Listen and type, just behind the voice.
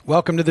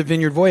Welcome to the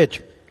Vineyard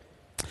Voyage.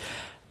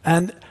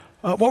 And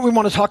what we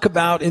want to talk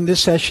about in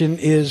this session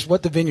is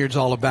what the Vineyard's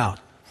all about.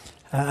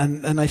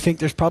 And I think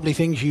there's probably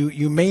things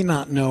you may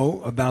not know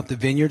about the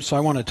Vineyard, so I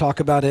want to talk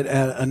about it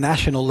at a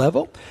national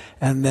level,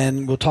 and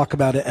then we'll talk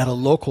about it at a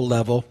local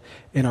level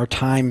in our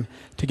time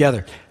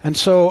together. And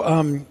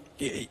so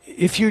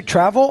if you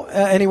travel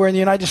anywhere in the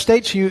United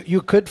States,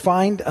 you could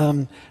find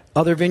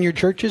other Vineyard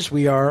churches.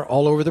 We are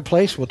all over the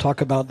place. We'll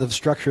talk about the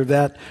structure of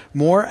that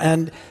more.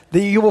 And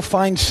you will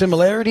find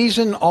similarities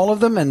in all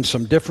of them and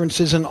some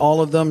differences in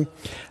all of them.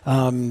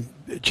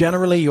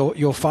 Generally,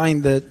 you'll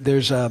find that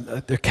there's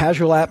a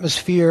casual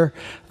atmosphere.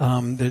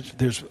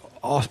 There's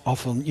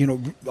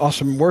often,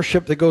 awesome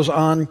worship that goes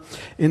on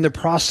in the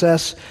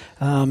process.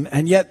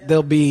 And yet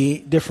there'll be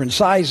different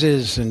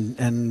sizes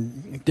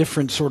and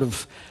different sort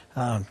of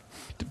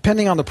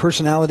depending on the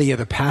personality of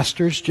the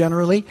pastors,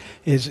 generally,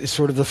 is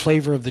sort of the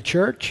flavor of the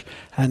church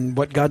and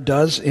what God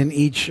does in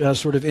each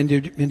sort of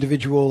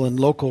individual and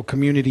local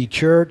community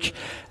church.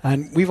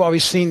 And we've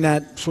always seen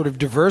that sort of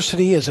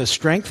diversity as a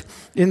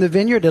strength in the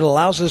Vineyard. It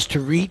allows us to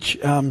reach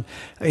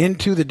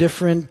into the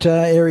different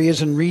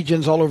areas and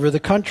regions all over the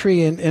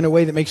country in a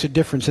way that makes a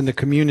difference in the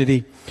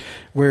community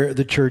where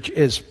the church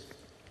is.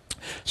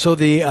 So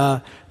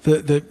the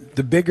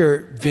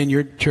bigger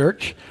Vineyard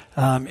church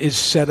is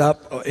set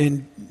up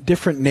in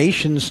different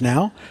nations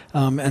now,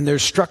 and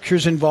there's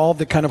structures involved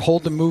that kind of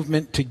hold the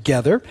movement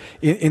together.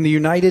 In the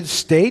United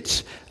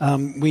States,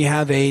 we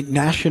have a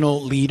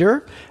national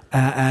leader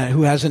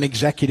who has an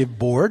executive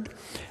board,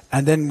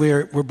 and then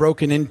we're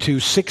broken into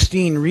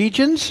 16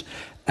 regions,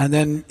 and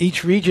then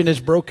each region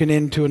is broken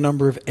into a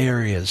number of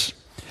areas.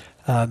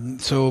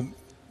 So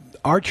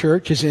our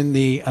church is in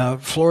the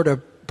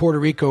Florida-Puerto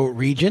Rico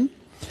region,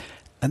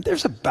 and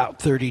there's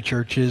about 30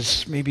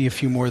 churches, maybe a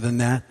few more than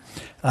that.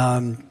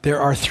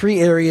 There are 3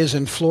 areas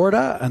in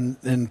Florida,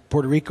 and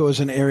Puerto Rico is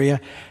an area.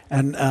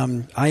 And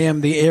I am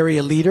the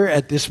area leader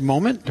at this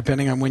moment,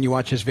 depending on when you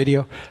watch this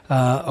video,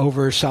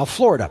 over South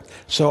Florida.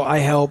 So I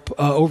help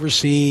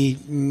oversee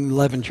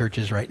 11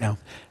 churches right now,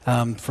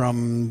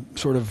 from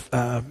sort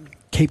of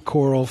Cape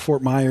Coral,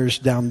 Fort Myers,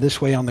 down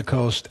this way on the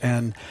coast,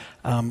 and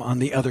on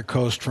the other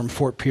coast from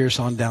Fort Pierce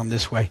on down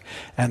this way,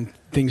 and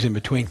things in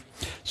between.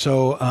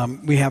 So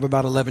we have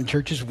about 11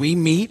 churches. We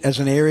meet as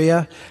an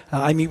area.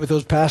 I meet with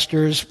those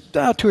pastors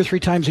 2 or 3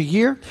 times a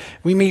year.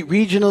 We meet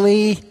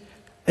regionally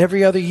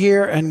every other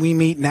year, and we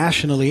meet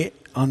nationally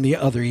on the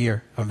other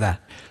year of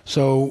that.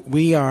 So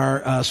we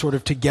are sort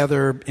of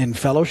together in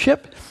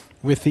fellowship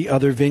with the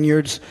other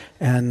vineyards,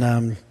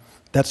 and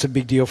that's a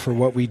big deal for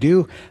what we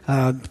do.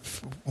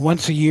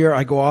 Once a year,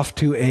 I go off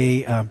to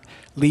a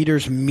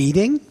leaders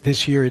meeting.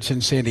 This year it's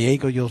in San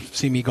Diego. You'll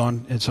see me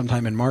gone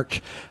sometime in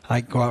March. I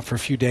go out for a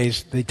few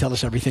days. They tell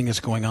us everything that's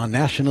going on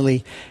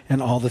nationally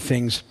and all the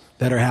things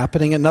that are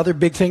happening. Another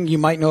big thing you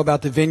might know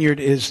about the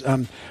Vineyard is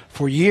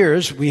for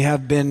years we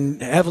have been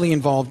heavily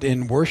involved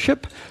in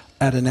worship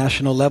at a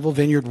national level.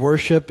 Vineyard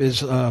worship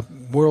is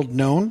world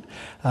known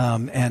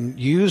and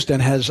used,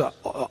 and has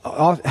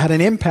had an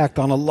impact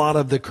on a lot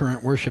of the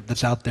current worship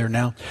that's out there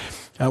now.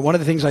 One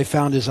of the things I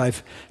found as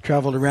I've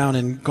traveled around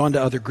and gone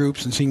to other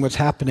groups and seen what's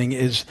happening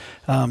is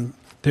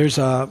there's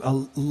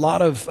a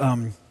lot of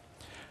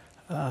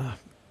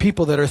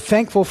people that are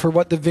thankful for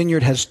what the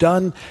Vineyard has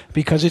done,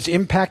 because it's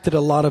impacted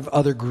a lot of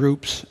other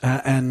groups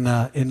and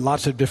in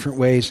lots of different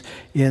ways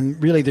in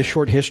really the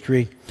short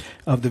history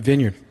of the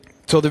Vineyard.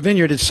 So the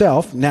Vineyard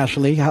itself,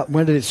 nationally,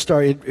 when did it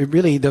start?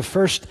 The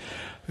first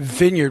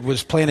vineyard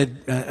was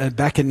planted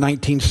back in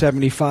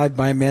 1975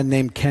 by a man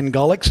named Ken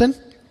Gullickson.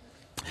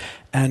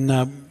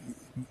 And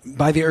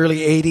by the early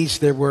 80s,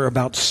 there were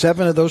about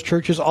 7 of those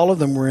churches. All of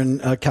them were in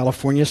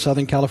California,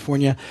 Southern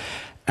California.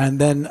 And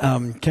then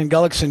Ken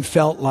Gullickson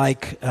felt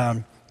like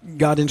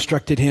God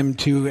instructed him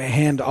to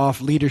hand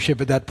off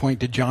leadership at that point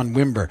to John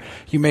Wimber.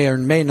 You may or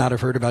may not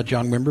have heard about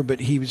John Wimber, but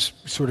he was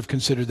sort of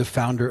considered the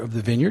founder of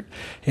the Vineyard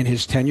in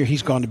his tenure.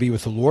 He's gone to be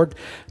with the Lord.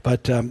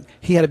 But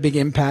he had a big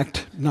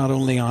impact not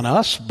only on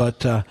us,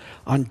 but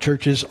on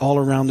churches all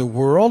around the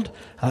world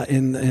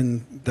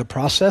in the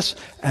process.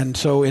 And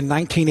so in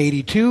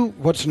 1982,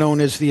 what's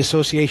known as the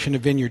Association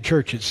of Vineyard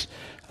Churches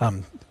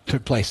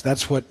took place.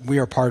 That's what we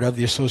are part of,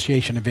 the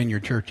Association of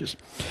Vineyard Churches.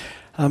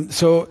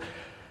 So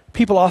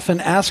people often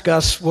ask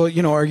us, well,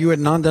 are you a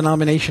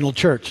non-denominational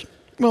church?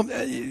 Well,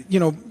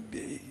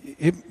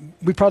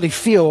 we probably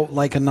feel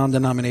like a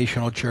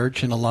non-denominational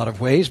church in a lot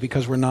of ways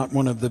because we're not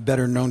one of the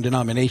better known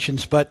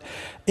denominations. But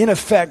in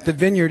effect, the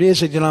Vineyard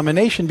is a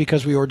denomination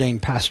because we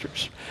ordain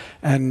pastors.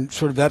 And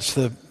sort of that's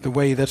the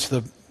way, that's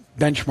the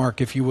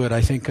benchmark, if you would,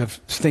 I think, of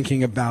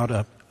thinking about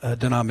a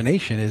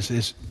denomination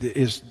is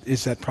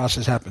that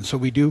process happens. So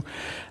we do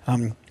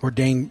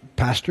ordain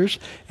pastors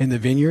in the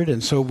Vineyard,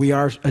 and so we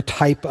are a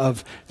type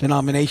of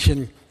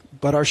denomination,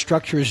 but our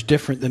structure is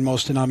different than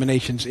most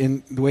denominations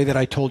in the way that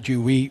I told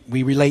you. We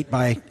relate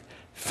by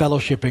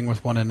fellowshipping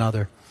with one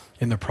another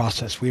in the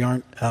process. We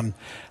aren't,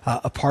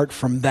 apart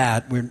from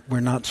that,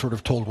 we're not sort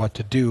of told what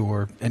to do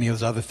or any of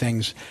those other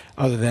things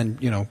other than,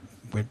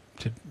 we're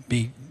to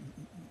be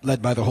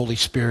led by the Holy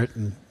Spirit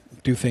and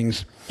do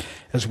things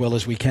as well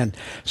as we can.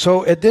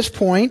 So at this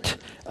point,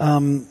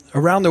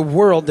 around the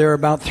world, there are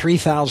about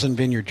 3,000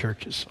 Vineyard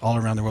churches all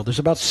around the world. There's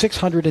about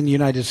 600 in the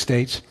United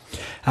States.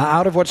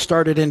 Out of what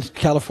started in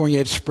California,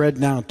 it's spread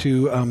now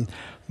to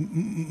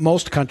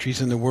most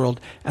countries in the world.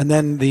 And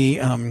then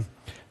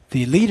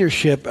the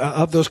leadership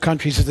of those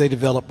countries as they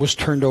develop was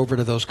turned over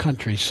to those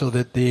countries so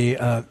that the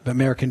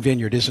American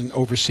Vineyard isn't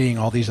overseeing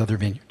all these other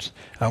vineyards.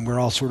 We're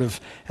all sort of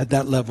at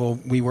that level.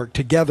 We work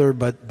together,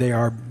 but they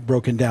are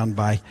broken down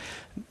by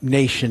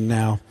nation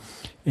now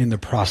in the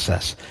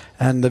process.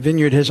 And the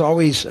Vineyard has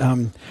always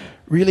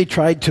really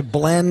tried to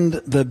blend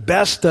the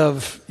best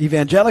of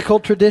evangelical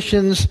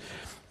traditions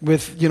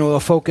with, a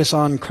focus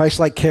on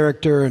Christ-like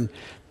character and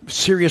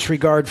serious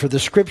regard for the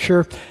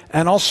Scripture,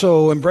 and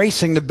also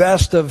embracing the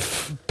best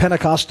of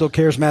Pentecostal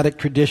charismatic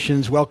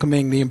traditions,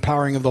 welcoming the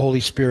empowering of the Holy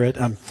Spirit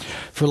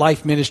for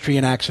life ministry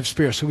and acts of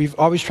Spirit. So we've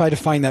always tried to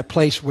find that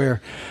place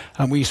where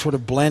we sort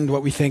of blend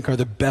what we think are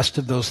the best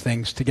of those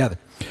things together,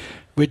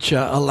 which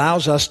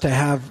allows us to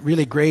have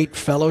really great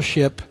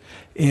fellowship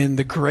in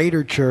the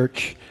greater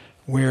church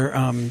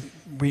where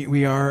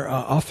we are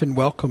often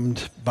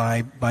welcomed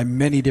by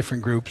many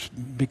different groups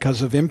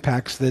because of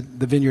impacts that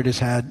the Vineyard has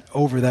had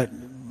over that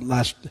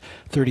last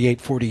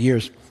 38, 40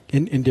 years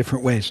in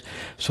different ways.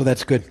 So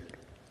that's good.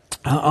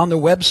 On the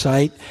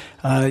website,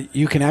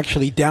 you can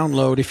actually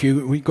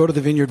download, we go to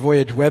the Vineyard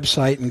Voyage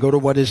website and go to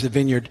What is the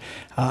Vineyard,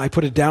 I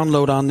put a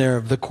download on there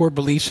of the core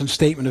beliefs and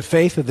statement of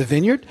faith of the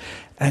Vineyard,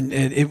 and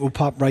it will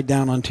pop right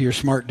down onto your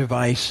smart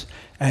device.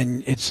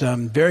 And it's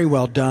very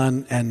well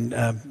done and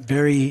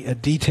very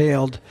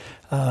detailed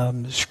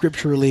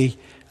scripturally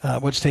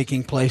what's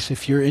taking place.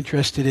 If you're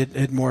interested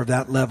at more of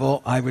that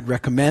level, I would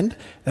recommend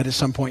that at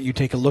some point you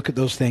take a look at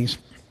those things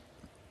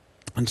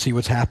and see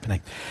what's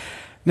happening.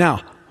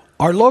 Now,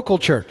 our local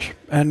church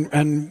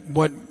and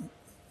what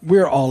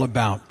we're all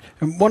about.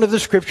 And one of the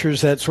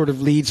scriptures that sort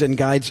of leads and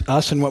guides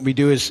us in what we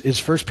do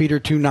is 1 Peter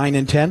 2, 9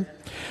 and 10.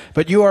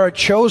 But you are a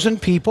chosen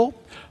people,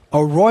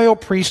 a royal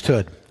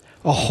priesthood,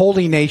 a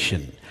holy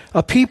nation,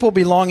 a people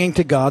belonging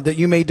to God, that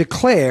you may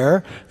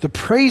declare the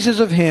praises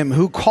of him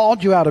who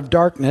called you out of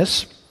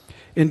darkness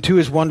into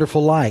his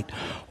wonderful light.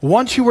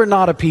 Once you were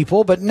not a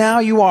people, but now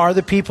you are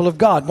the people of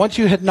God. Once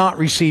you had not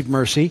received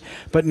mercy,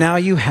 but now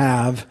you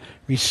have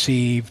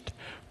received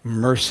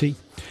mercy.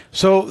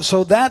 So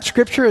that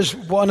scripture is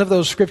one of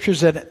those scriptures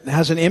that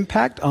has an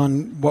impact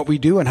on what we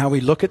do and how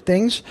we look at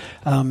things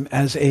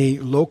as a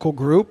local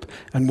group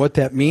and what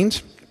that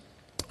means.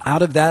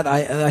 Out of that,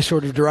 I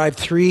sort of derived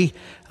three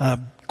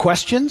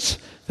questions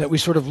that we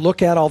sort of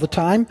look at all the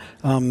time.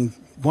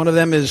 One of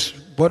them is,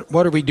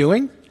 what are we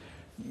doing?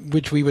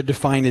 Which we would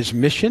define as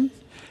mission.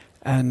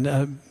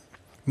 And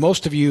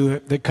most of you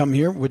that come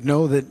here would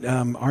know that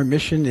our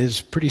mission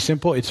is pretty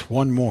simple. It's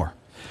one more.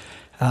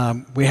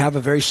 We have a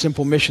very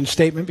simple mission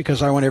statement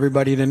because I want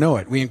everybody to know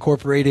it. We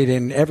incorporate it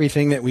in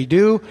everything that we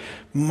do.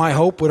 My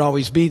hope would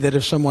always be that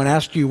if someone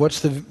asked you,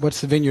 what's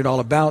the Vineyard all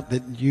about,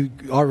 that you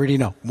already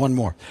know. One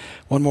more.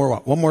 One more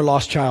what? One more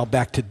lost child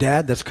back to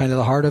dad. That's kind of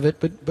the heart of it.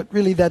 But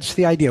really that's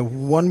the idea.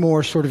 One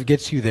more sort of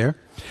gets you there.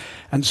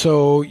 And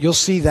so you'll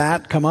see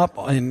that come up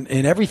in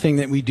everything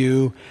that we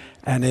do.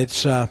 And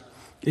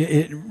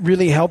it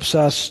really helps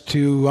us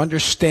to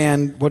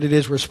understand what it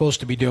is we're supposed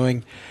to be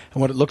doing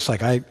and what it looks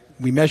like.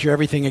 We measure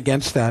everything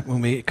against that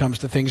when it comes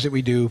to things that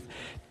we do.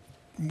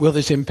 Will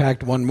this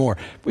impact one more?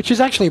 Which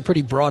is actually a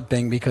pretty broad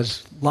thing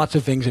because lots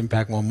of things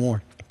impact one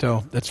more.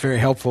 So that's very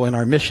helpful in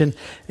our mission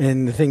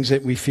and the things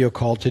that we feel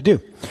called to do.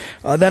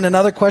 Then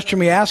another question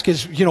we ask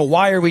is,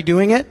 why are we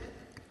doing it?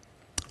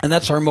 And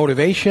that's our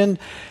motivation.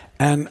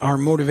 And our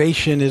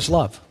motivation is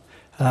love.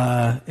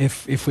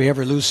 If we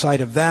ever lose sight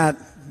of that,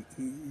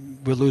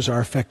 we'll lose our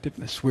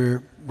effectiveness.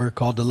 We're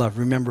called to love.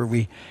 Remember,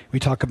 we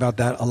talk about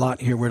that a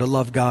lot here. We're to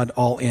love God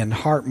all in,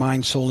 heart,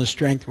 mind, soul, and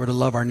strength. We're to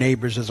love our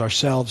neighbors as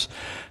ourselves.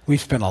 We've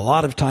spent a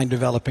lot of time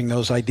developing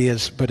those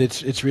ideas, but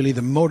it's really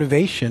the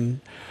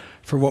motivation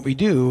for what we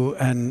do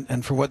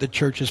and for what the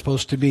church is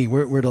supposed to be.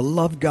 We're to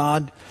love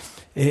God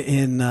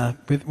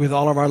with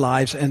all of our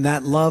lives, and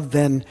that love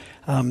then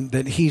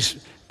that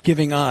he's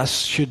giving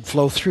us should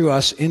flow through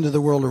us into the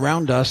world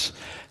around us.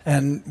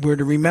 And we're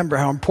to remember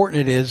how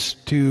important it is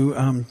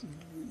to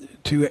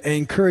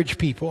encourage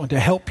people and to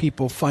help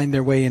people find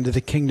their way into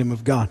the kingdom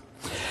of God.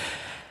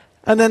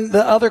 And then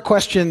the other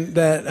question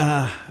that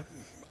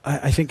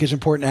I think is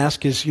important to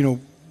ask is,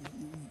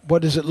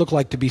 what does it look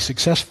like to be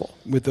successful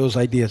with those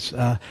ideas?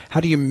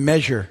 How do you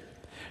measure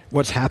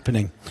what's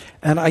happening?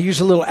 And I use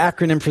a little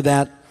acronym for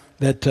that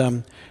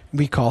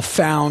we call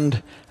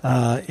FOUND.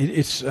 I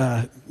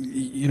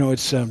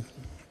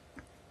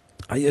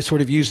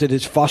sort of used it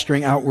as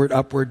fostering outward,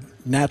 upward,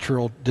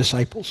 natural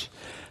disciples.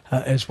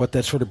 Is what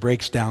that sort of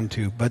breaks down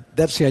to. But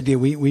that's the idea.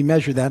 We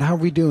measure that. How are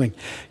we doing?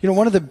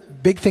 One of the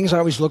big things I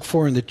always look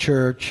for in the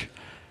church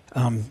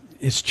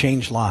is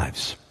changed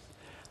lives.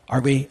 Are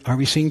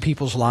we seeing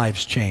people's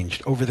lives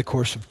changed over the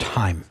course of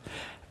time?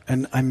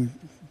 And I'm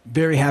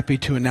very happy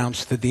to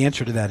announce that the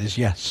answer to that is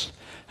yes.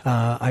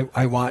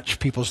 I watch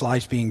people's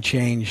lives being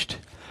changed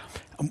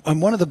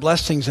And one of the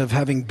blessings of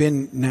having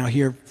been now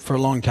here for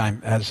a long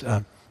time, as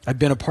I've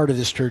been a part of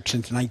this church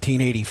since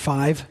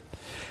 1985,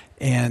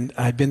 and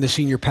I've been the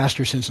senior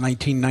pastor since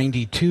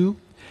 1992.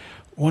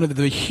 One of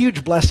the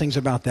huge blessings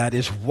about that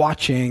is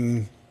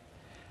watching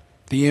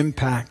the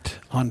impact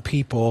on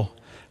people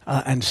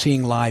and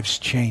seeing lives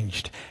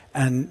changed.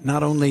 And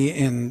not only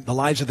in the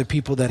lives of the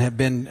people that have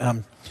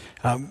been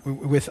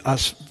with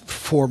us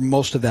for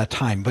most of that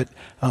time, but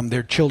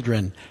their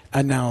children,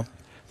 and now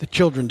the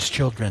children's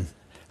children.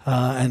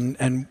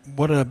 And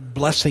what a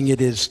blessing it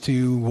is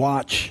to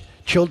watch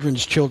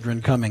children's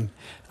children coming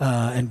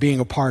and being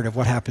a part of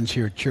what happens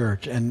here at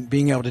church, and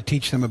being able to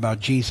teach them about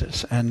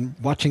Jesus, and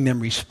watching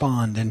them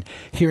respond, and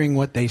hearing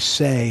what they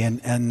say,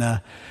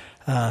 and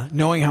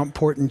knowing how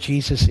important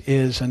Jesus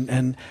is.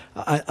 And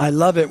I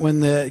love it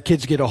when the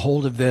kids get a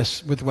hold of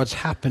this with what's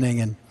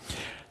happening, and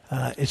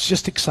it's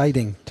just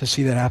exciting to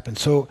see that happen.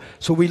 So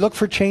we look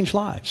for changed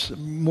lives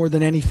more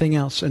than anything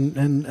else,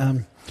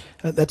 and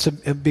that's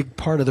a big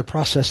part of the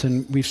process,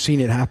 and we've seen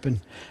it happen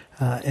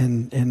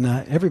in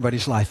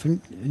everybody's life.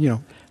 And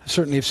I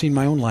certainly have seen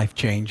my own life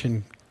change,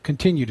 and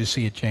continue to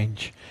see it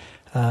change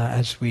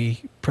as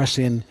we press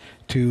in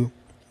to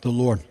the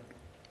Lord.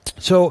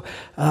 So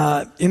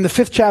in the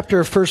 5th chapter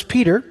of 1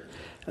 Peter,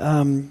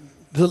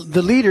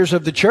 the leaders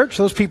of the church,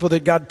 those people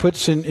that God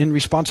puts in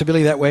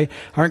responsibility that way,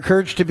 are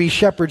encouraged to be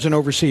shepherds and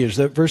overseers.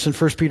 The verse in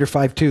 1 Peter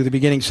 5:2, the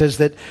beginning says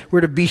that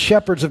we're to be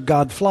shepherds of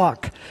God's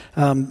flock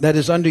that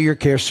is under your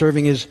care,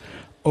 serving as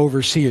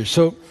overseers.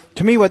 So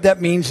to me, what that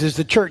means is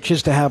the church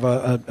is to have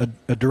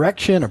a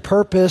direction, a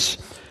purpose,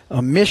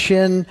 a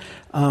mission,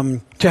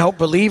 to help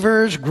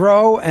believers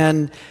grow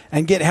and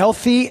get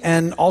healthy,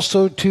 and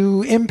also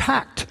to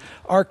impact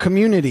our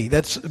community.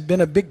 That's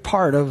been a big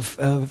part of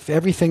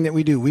everything that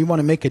we do. We want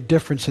to make a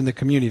difference in the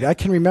community. I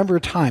can remember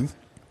a time,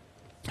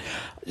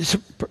 it's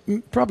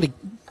probably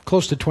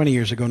close to 20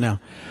 years ago now,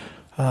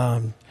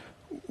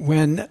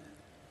 when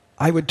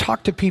I would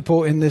talk to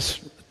people in this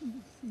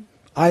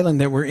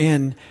island that we're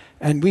in,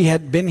 and we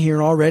had been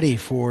here already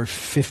for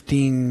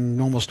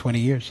 15, almost 20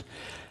 years,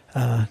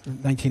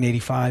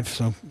 1985,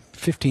 so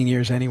 15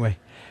 years anyway.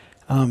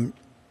 And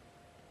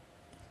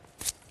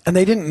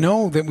they didn't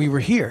know that we were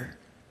here.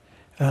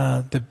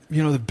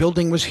 The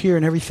building was here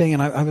and everything,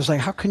 and I was like,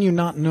 how can you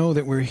not know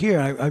that we're here?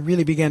 I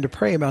really began to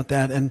pray about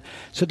that, and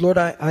said, Lord,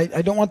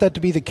 I don't want that to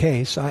be the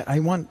case. I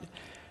want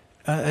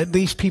at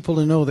least people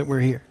to know that we're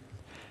here.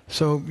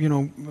 So,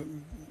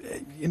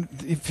 even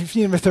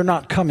if they're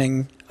not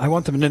coming, I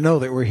want them to know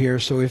that we're here.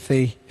 So if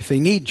they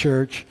need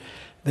church,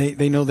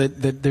 they know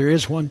that there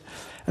is one.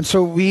 And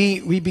so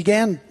we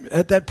began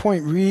at that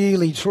point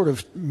really sort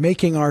of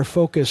making our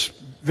focus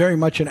very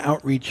much an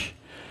outreach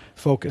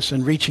focus,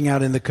 and reaching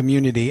out in the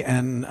community,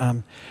 and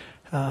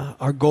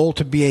our goal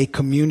to be a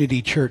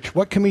community church.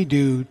 What can we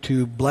do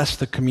to bless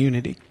the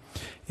community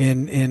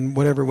in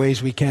whatever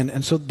ways we can?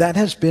 And so that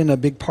has been a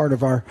big part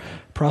of our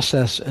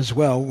process as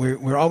well.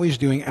 We're always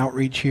doing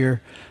outreach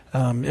here.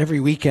 Every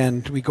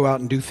weekend we go out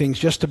and do things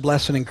just to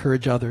bless and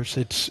encourage others.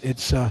 It's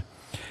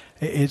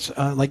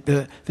like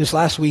this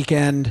last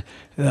weekend,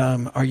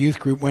 our youth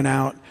group went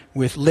out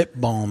with lip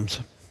balms.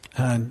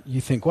 And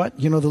you think, what?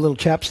 The little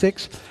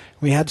chapsticks?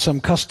 We had some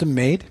custom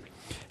made,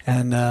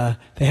 and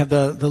they have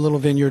the little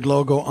Vineyard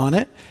logo on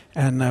it,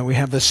 and we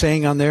have the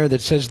saying on there that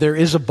says, there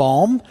is a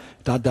balm, ...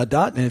 And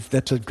if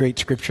that's a great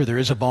scripture, there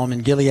is a balm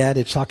in Gilead.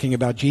 It's talking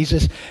about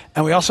Jesus.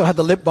 And we also had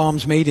the lip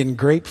balms made in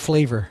grape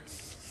flavor.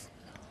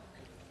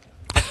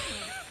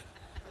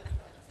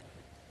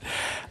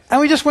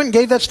 And we just went and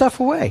gave that stuff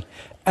away.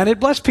 And it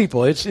blessed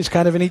people. It's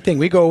kind of a neat thing.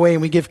 We go away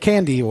and we give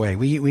candy away.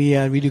 We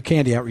do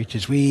candy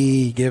outreaches.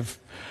 We give...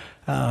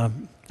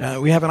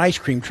 we have an ice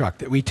cream truck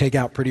that we take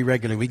out pretty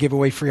regularly. We give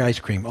away free ice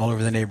cream all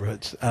over the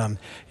neighborhoods.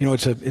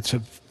 It's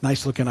a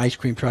nice looking ice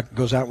cream truck. It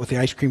goes out with the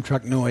ice cream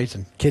truck noise,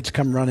 and kids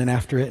come running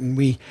after it, and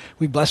we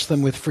bless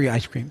them with free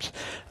ice creams.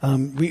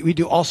 We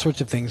do all sorts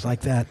of things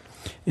like that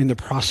in the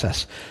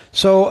process.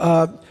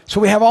 So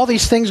we have all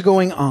these things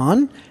going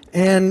on.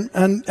 And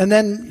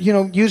then,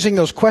 using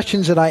those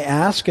questions that I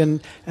ask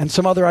and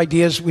some other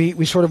ideas,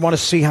 we sort of want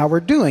to see how we're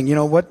doing.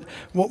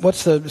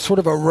 What's the sort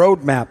of a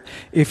roadmap,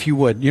 if you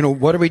would?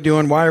 What are we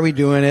doing? Why are we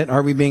doing it?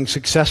 Are we being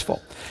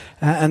successful?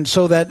 And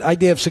so that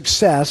idea of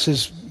success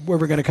is where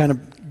we're going to kind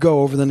of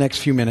go over the next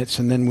few minutes,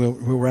 and then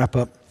we'll wrap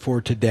up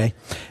for today.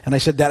 And I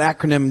said that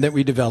acronym that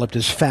we developed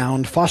is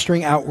FOUND,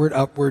 Fostering Outward,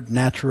 Upward,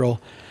 Natural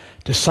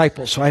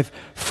Disciples. So I have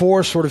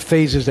 4 sort of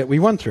phases that we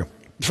run through.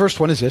 The first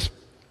one is this.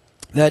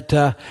 That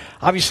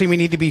obviously we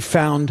need to be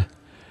found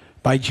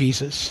by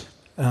Jesus,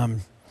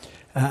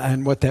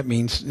 and what that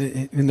means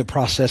in the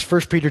process.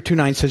 1 Peter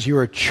 2:9 says you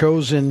are a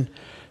chosen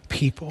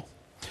people.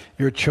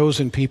 You're a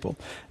chosen people.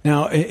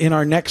 Now, in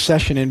our next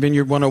session in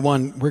Vineyard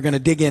 101, we're going to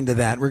dig into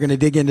that. We're going to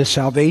dig into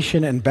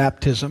salvation and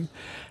baptism,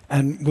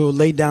 and we'll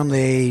lay down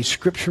the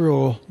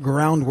scriptural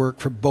groundwork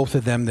for both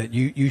of them that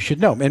you should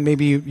know. And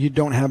maybe you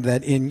don't have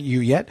that in you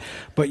yet,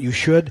 but you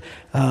should.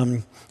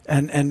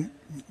 And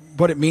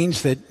what it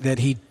means that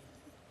he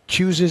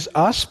chooses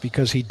us,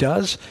 because he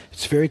does.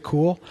 It's very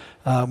cool.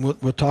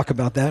 We'll talk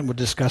about that, and we'll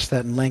discuss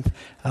that in length.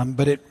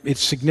 But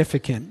it's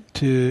significant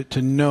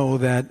to know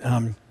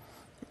that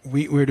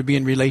we're to be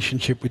in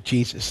relationship with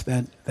Jesus.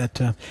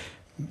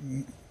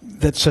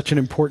 That's such an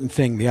important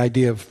thing, the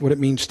idea of what it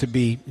means to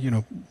be,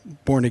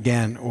 born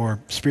again or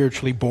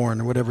spiritually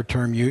born, or whatever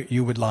term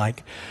you would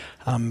like.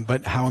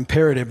 But how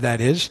imperative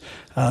that is,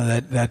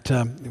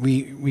 that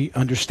we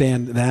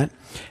understand that.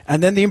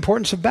 And then the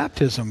importance of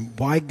baptism,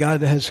 why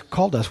God has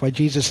called us, why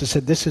Jesus has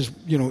said this is,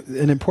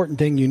 an important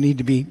thing. You need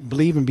to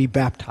believe and be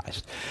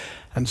baptized.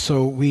 And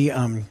so we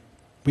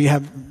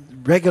have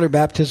regular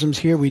baptisms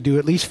here. We do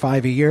at least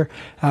 5 a year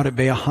out at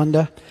Bea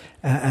Honda.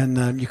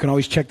 And you can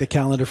always check the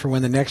calendar for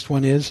when the next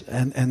one is.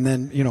 And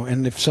then,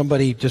 and if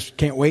somebody just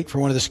can't wait for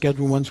one of the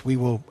scheduled ones, we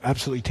will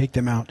absolutely take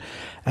them out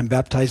and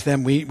baptize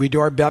them. We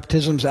do our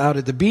baptisms out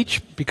at the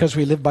beach because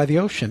we live by the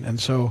ocean. And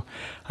so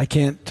I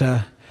can't,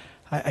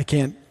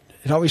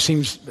 it always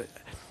seems,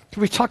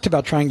 we talked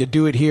about trying to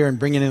do it here and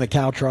bringing in a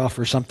cow trough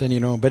or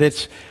something, but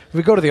if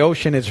we go to the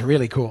ocean, it's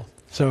really cool.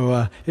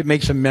 So it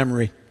makes a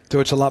memory. So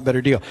it's a lot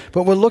better deal.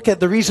 But we'll look at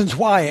the reasons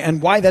why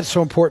and why that's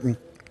so important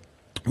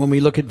when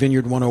we look at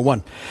Vineyard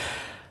 101.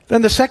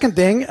 Then the second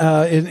thing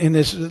in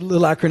this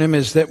little acronym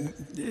is that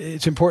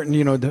it's important,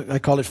 I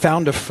call it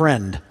found a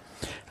friend.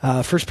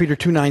 1 Peter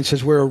 2:9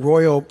 says we're a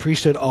royal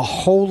priesthood, a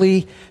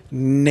holy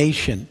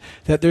nation.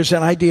 That there's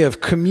an idea of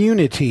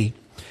community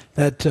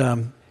that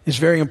is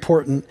very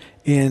important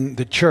in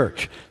the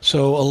church.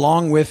 So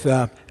along with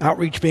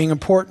outreach being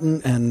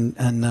important and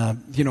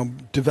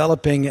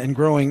developing and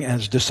growing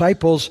as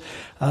disciples,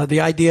 the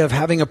idea of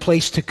having a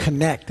place to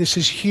connect. This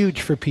is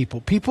huge for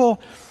people.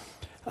 People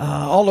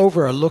all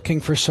over are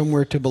looking for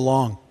somewhere to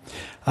belong.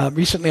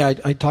 Recently,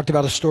 I talked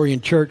about a story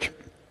in church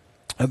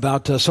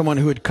about someone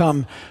who had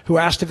come, who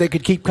asked if they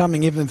could keep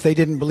coming even if they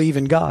didn't believe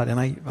in God.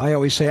 And I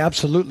always say,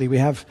 absolutely, we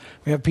have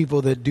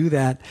people that do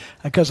that,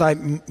 because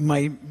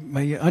my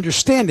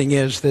understanding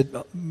is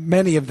that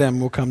many of them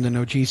will come to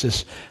know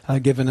Jesus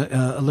given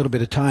a little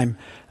bit of time.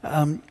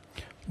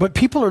 But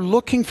people are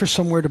looking for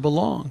somewhere to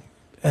belong,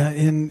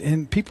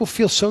 and people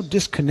feel so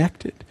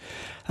disconnected.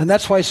 And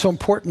that's why it's so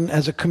important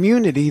as a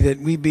community that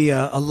we be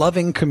a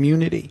loving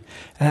community,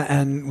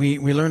 and we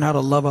learn how to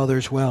love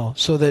others well,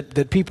 so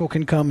that people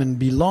can come and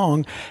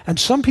belong. And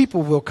some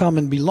people will come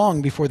and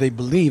belong before they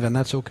believe, and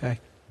that's okay.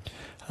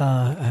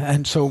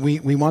 And so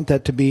we want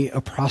that to be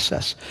a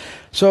process.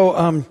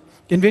 So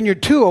in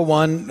Vineyard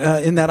 201,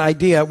 in that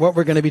idea, what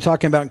we're going to be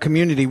talking about in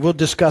community, we'll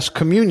discuss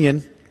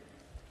communion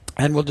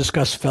and we'll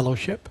discuss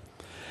fellowship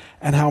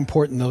and how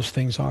important those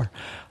things are.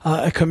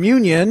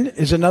 Communion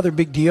is another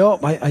big deal.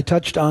 I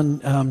touched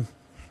on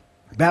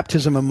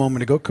baptism a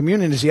moment ago.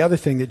 Communion is the other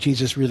thing that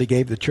Jesus really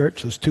gave the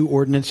church, those two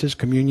ordinances,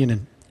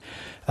 communion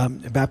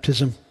and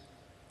baptism.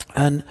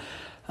 And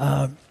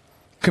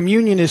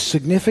communion is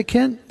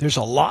significant. There's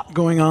a lot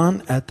going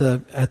on at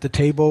the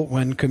table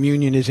when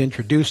communion is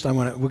introduced.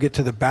 We'll get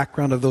to the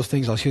background of those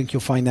things. I think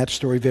you'll find that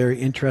story very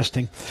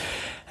interesting.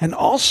 And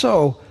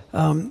also,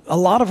 a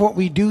lot of what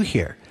we do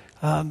here.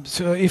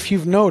 So if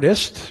you've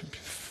noticed,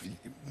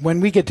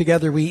 when we get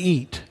together, we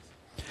eat.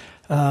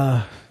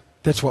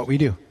 That's what we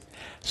do.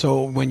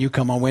 So when you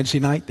come on Wednesday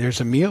night, there's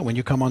a meal. When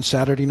you come on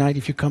Saturday night,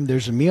 if you come,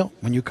 there's a meal.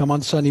 When you come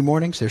on Sunday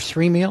mornings, there's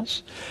 3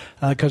 meals,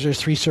 because there's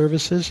 3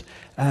 services.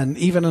 And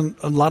even in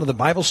a lot of the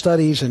Bible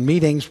studies and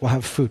meetings, we'll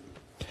have food.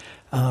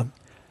 To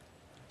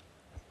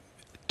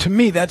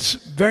me, that's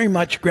very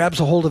much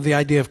grabs a hold of the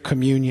idea of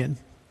communion.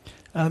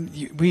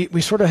 We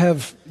sort of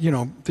have,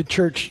 the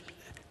church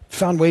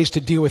found ways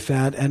to deal with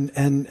that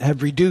and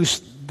have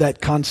reduced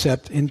that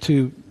concept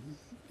into,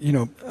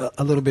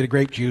 a little bit of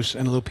grape juice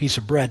and a little piece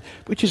of bread,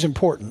 which is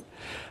important.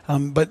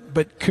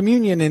 But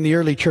communion in the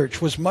early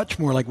church was much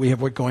more like we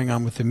have what's going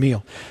on with the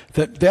meal.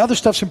 The other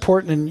stuff's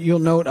important, and you'll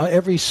note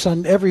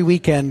every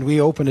weekend we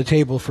open a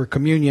table for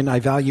communion. I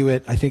value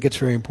it. I think it's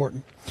very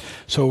important.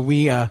 So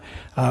we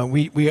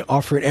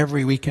offer it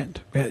every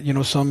weekend.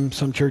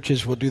 Some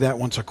churches will do that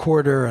once a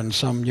quarter, and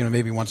some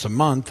maybe once a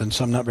month, and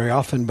some not very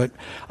often. But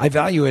I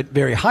value it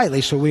very highly,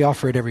 so we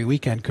offer it every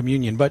weekend,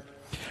 communion. But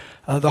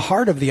the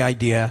heart of the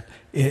idea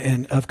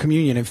of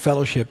communion and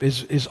fellowship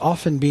is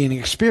often being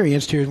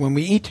experienced here when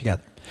we eat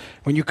together.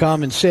 When you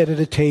come and sit at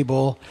a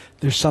table,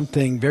 there's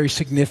something very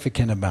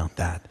significant about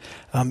that.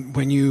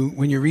 When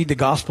you read the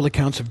gospel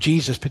accounts of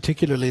Jesus,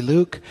 particularly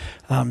Luke,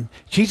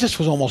 Jesus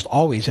was almost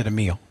always at a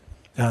meal.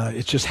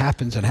 It just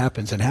happens and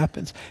happens and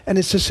happens, and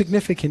it's a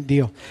significant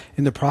deal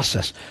in the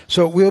process.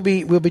 So we'll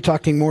be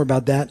talking more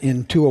about that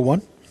in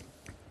 201.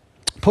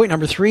 Point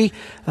number 3,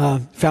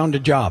 found a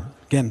job.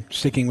 Again,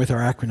 sticking with our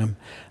acronym.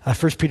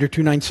 1 Peter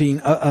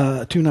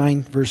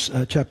 2:9 verse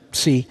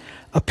C.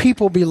 A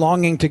people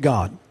belonging to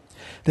God,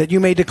 that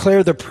you may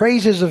declare the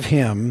praises of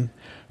Him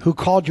who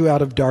called you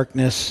out of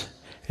darkness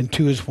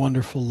into His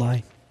wonderful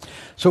light.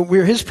 So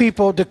we're His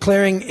people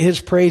declaring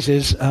His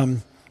praises.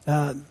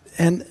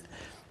 And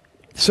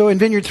so in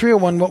Vineyard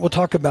 301, what we'll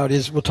talk about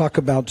is we'll talk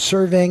about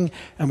serving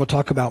and we'll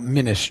talk about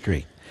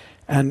ministry.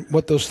 and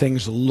what those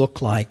things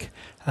look like.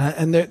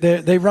 And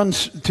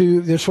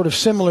they're sort of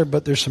similar,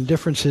 but there's some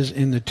differences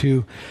in the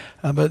two.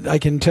 But I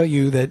can tell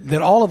you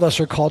that all of us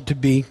are called to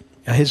be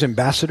his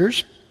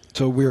ambassadors.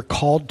 So we're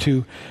called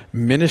to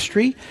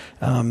ministry.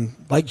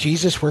 Like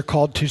Jesus, we're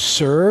called to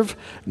serve,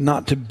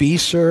 not to be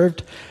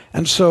served.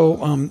 And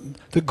so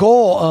the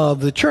goal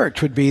of the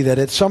church would be that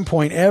at some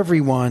point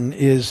everyone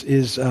is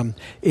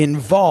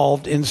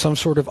involved in some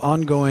sort of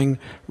ongoing,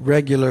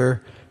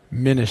 regular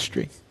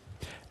ministry.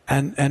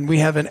 And we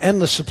have an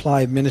endless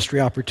supply of ministry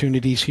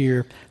opportunities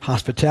here: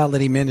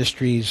 hospitality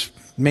ministries,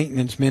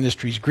 maintenance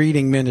ministries,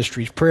 greeting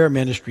ministries, prayer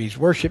ministries,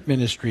 worship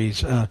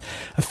ministries,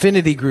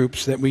 affinity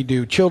groups that we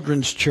do,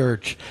 children's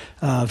church,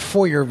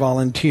 foyer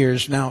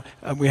volunteers. Now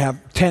we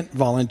have tent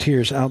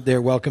volunteers out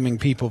there welcoming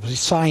people,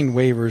 sign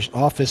waivers,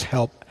 office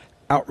help,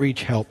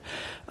 outreach help.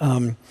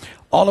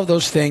 All of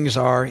those things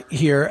are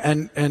here,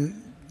 and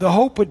the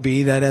hope would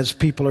be that as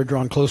people are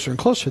drawn closer and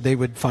closer, they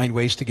would find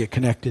ways to get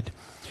connected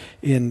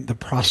in the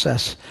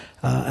process.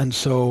 And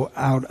so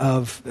out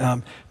of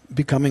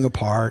becoming a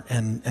part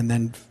and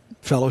then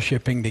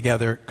fellowshipping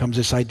together comes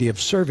this idea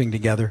of serving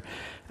together,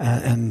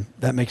 and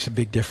that makes a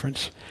big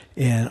difference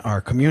in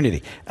our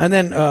community. And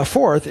then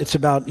fourth, it's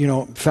about,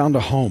 found a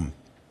home.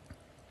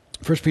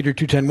 1 Peter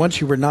 2:10,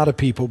 once you were not a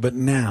people, but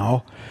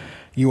now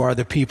you are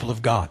the people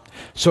of God.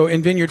 So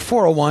in Vineyard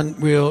 401,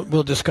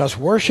 we'll discuss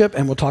worship,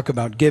 and we'll talk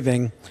about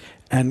giving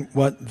and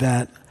what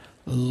that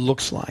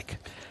looks like.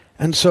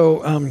 And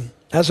so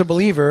as a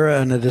believer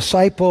and a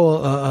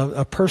disciple,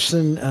 a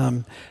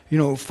person,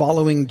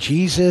 following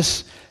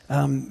Jesus,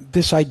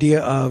 this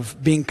idea of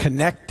being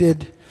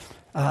connected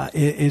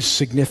is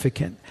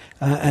significant.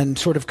 And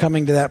sort of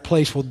coming to that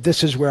place, well,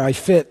 this is where I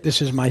fit,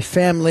 this is my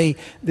family,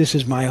 this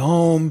is my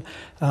home,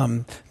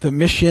 the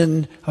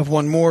mission of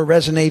One More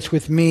resonates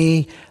with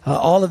me.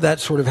 All of that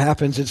sort of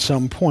happens at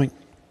some point.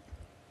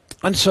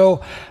 And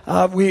so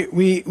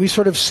we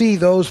sort of see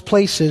those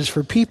places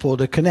for people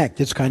to connect.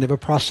 It's kind of a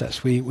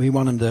process. We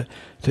want them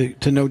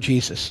to know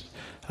Jesus.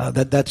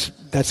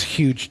 That's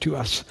huge to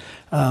us.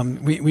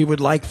 We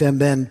would like them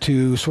then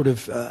to sort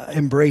of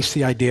embrace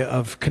the idea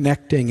of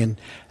connecting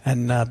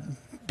and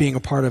being a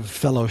part of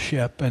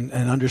fellowship and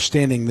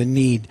understanding the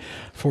need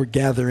for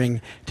gathering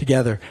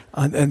together.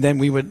 And then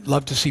we would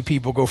love to see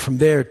people go from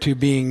there to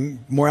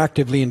being more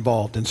actively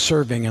involved in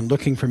serving and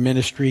looking for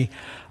ministry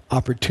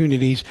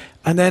opportunities,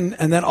 and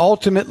then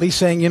ultimately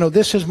saying,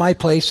 this is my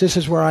place, this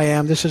is where I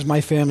am, this is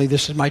my family,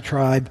 this is my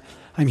tribe,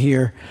 I'm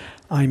here,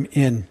 I'm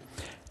in.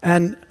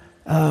 And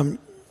on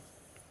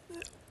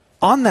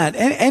that,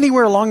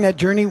 anywhere along that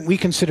journey, we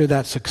consider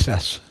that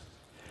success.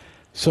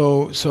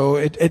 So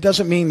it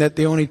doesn't mean that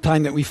the only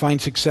time that we find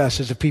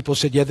success is if people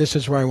said, yeah, this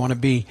is where I want to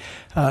be.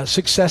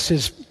 Success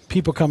is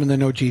people coming to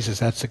know Jesus,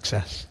 that's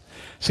success.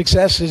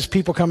 Success is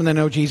people coming to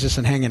know Jesus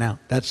and hanging out.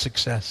 That's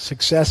success.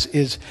 Success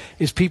is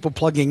people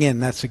plugging in.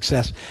 That's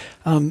success.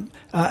 And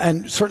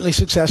certainly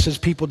success is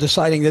people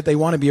deciding that they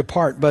want to be a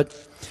part. But,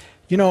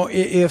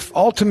 if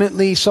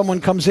ultimately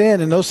someone comes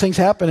in and those things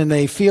happen and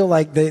they feel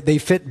like they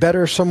fit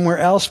better somewhere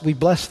else, we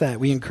bless that.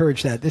 We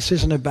encourage that. This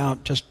isn't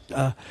about just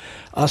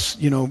us,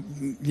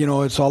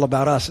 it's all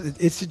about us.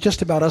 It's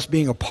just about us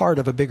being a part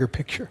of a bigger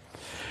picture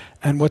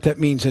and what that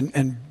means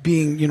and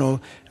being,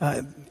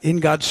 in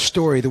God's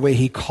story, the way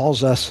he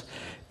calls us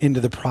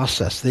into the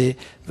process. The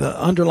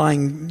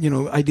underlying,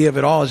 idea of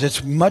it all is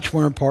it's much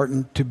more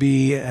important to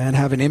be and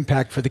have an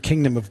impact for the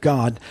kingdom of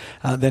God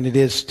than it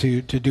is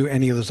to do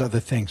any of those other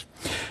things.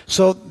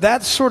 So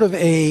that's sort of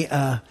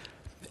a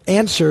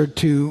answer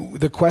to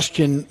the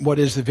question, what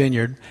is the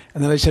vineyard?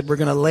 And then I said we're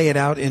going to lay it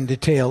out in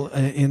detail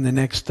in the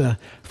next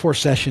 4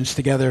 sessions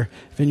together,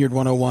 Vineyard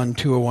 101,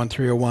 201,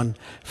 301,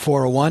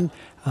 401.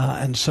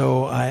 And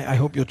so I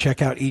hope you'll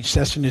check out each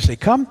session as they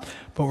come,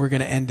 but we're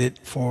going to end it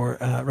for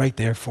right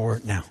there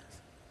for now.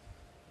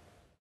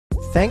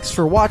 Thanks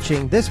for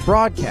watching this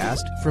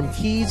broadcast from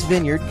Keys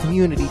Vineyard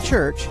Community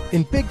Church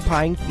in Big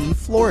Pine Key,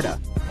 Florida.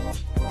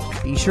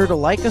 Be sure to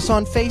like us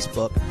on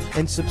Facebook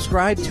and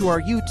subscribe to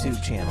our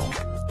YouTube channel.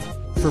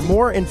 For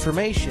more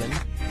information,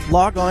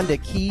 log on to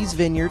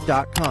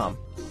keysvineyard.com.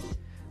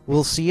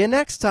 We'll see you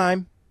next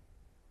time.